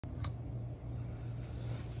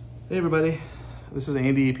Hey everybody, this is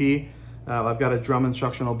Andy E.P. I've got a drum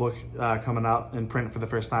instructional book coming out in print for the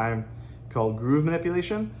first time called Groove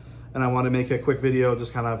Manipulation, and I want to make a quick video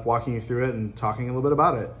just kind of walking you through it and talking a little bit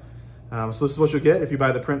about it. So this is what you'll get if you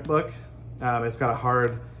buy the print book. It's got a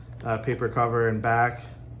hard paper cover and back.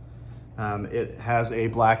 It has a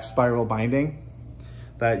black spiral binding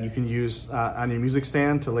that you can use on your music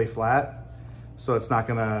stand to lay flat. So it's not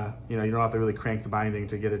gonna, you don't have to really crank the binding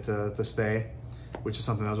to get it to stay, which is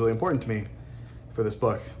something that was really important to me for this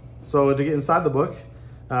book. So to get inside the book,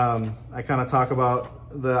 I kind of talk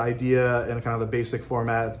about the idea and kind of the basic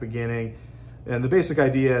format at the beginning. And the basic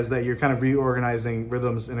idea is that you're kind of reorganizing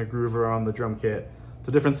rhythms in a groove around the drum kit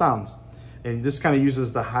to different sounds. And this kind of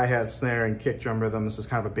uses the hi-hat, snare, and kick drum rhythms as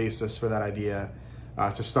kind of a basis for that idea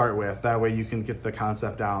to start with. That way you can get the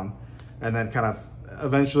concept down. And then kind of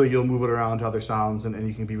eventually you'll move it around to other sounds and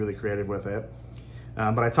you can be really creative with it.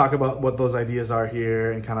 But I talk about what those ideas are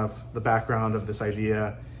here and kind of the background of this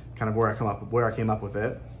idea, kind of where I came up with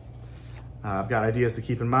it. I've got ideas to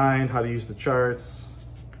keep in mind, how to use the charts.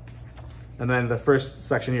 And then the first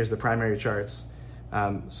section here is the primary charts.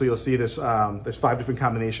 So you'll see there's 5 different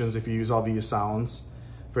combinations if you use all these sounds.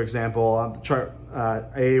 For example, the chart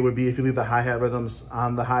A would be if you leave the hi-hat rhythms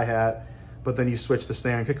on the hi-hat, but then you switch the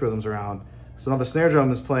snare and kick rhythms around. So now the snare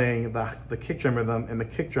drum is playing the kick drum rhythm and the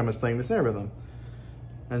kick drum is playing the snare rhythm.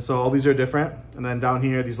 And so all these are different. And then down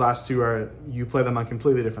here, these last two you play them on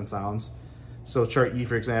completely different sounds. So chart E,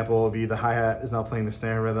 for example, would be the hi-hat is now playing the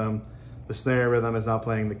snare rhythm is now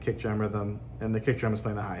playing the kick drum rhythm, and the kick drum is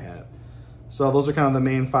playing the hi-hat. So those are kind of the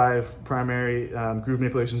main 5 primary groove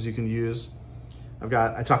manipulations you can use.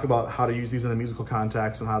 I talk about how to use these in a musical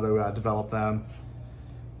context and how to develop them.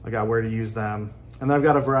 I got where to use them. And then I've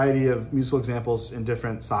got a variety of musical examples in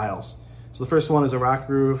different styles. So the first one is a rock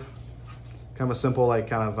groove, kind of a simple, like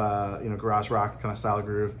kind of, garage rock kind of style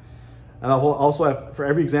groove. And I'll also have, for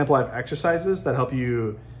every example, I have exercises that help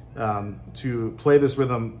you to play this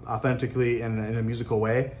rhythm authentically in a musical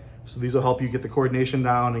way. So these will help you get the coordination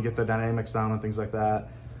down and get the dynamics down and things like that.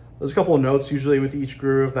 There's a couple of notes usually with each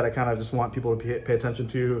groove that I kind of just want people to pay attention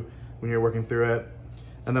to when you're working through it.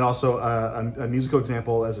 And then also a musical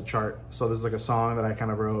example as a chart. So this is like a song that I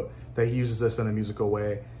kind of wrote that uses this in a musical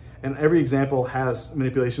way. And every example has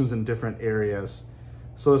manipulations in different areas.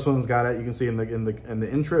 So this one's got it. You can see in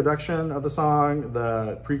the introduction of the song,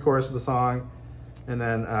 the pre-chorus of the song, and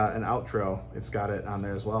then an outro. It's got it on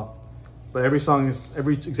there as well. But every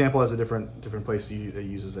example has a different place that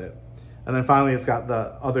uses it. And then finally, it's got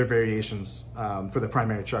the other variations for the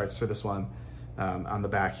primary charts for this one on the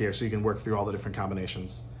back here, so you can work through all the different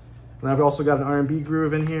combinations. And I've also got an R&B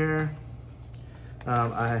groove in here.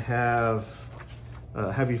 I have a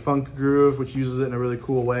heavy funk groove, which uses it in a really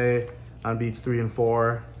cool way on beats 3 and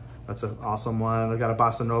 4. That's an awesome one. I've got a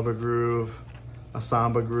bossa nova groove, a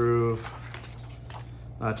samba groove.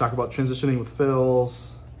 Talk about transitioning with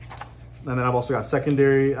fills. And then I've also got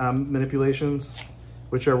secondary manipulations,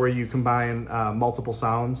 which are where you combine multiple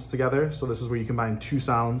sounds together. So this is where you combine 2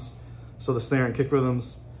 sounds. So the snare and kick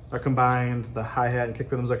rhythms are combined, the hi-hat and kick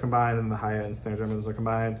rhythms are combined, and the hi-hat and snare drum rhythms are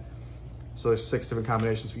combined. So there's 6 different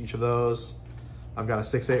combinations for each of those. I've got a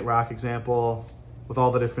 6/8 rock example with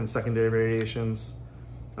all the different secondary variations.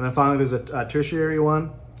 And then finally there's a tertiary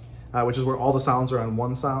one, which is where all the sounds are on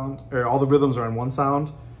one sound, or all the rhythms are on one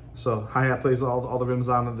sound. So hi-hat plays all the rhythms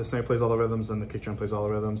on it, the snare plays all the rhythms, and the kick drum plays all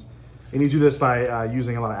the rhythms. And you do this by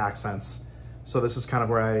using a lot of accents. So this is kind of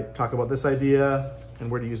where I talk about this idea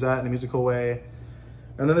and where to use that in a musical way.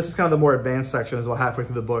 And then this is kind of the more advanced section as well, halfway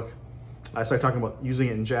through the book. I start talking about using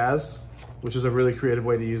it in jazz, which is a really creative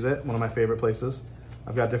way to use it, one of my favorite places.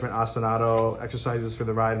 I've got different ostinato exercises for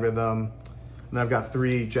the ride rhythm. And then I've got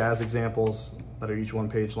 3 jazz examples that are each 1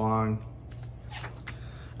 page long.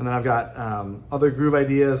 And then I've got other groove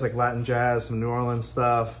ideas like Latin jazz, some New Orleans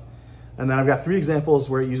stuff. And then I've got 3 examples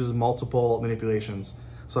where it uses multiple manipulations.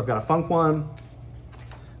 So I've got a funk one,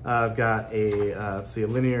 I've got a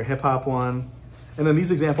linear hip hop one. And then these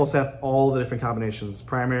examples have all the different combinations,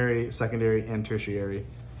 primary, secondary, and tertiary.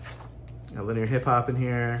 A linear hip hop in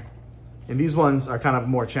here. And these ones are kind of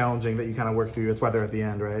more challenging that you kind of work through. That's why they're at the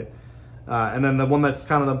end, right? And then the one that's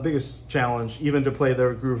kind of the biggest challenge, even to play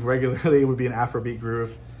the groove regularly, would be an afrobeat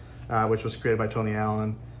groove, which was created by Tony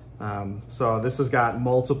Allen. So this has got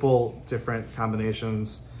multiple different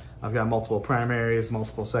combinations. I've got multiple primaries,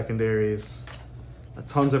 multiple secondaries,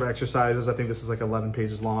 tons of exercises. I think this is like 11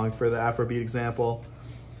 pages long for the afrobeat example.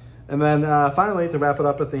 And then finally, to wrap it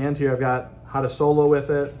up at the end here, I've got how to solo with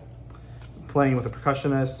it, playing with a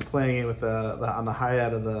percussionist, playing it with on the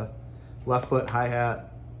hi-hat of the left foot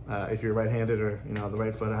hi-hat, if you're right-handed, or the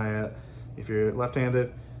right foot hi-hat if you're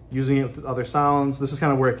left-handed, using it with other sounds. This is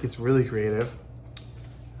kind of where it gets really creative.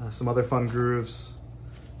 Some other fun grooves,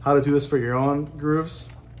 how to do this for your own grooves.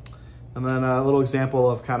 And then a little example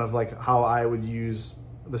of kind of like how I would use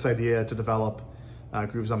this idea to develop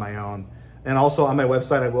grooves on my own. And also on my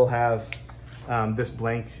website, I will have this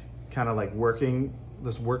blank kind of like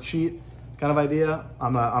this worksheet kind of idea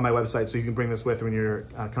on my website. So you can bring this with when you're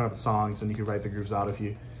coming up with songs, and you can write the grooves out if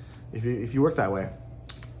you work that way.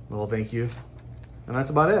 Well, thank you. And that's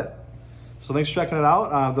about it. So thanks for checking it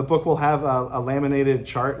out. The book will have a laminated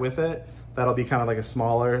chart with it. That'll be kind of like a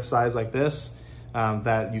smaller size like this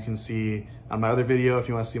that you can see on my other video. If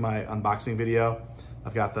you want to see my unboxing video,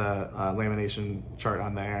 I've got the lamination chart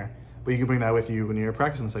on there. But you can bring that with you when you're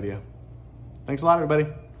practicing this idea. Thanks a lot,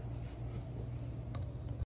 everybody.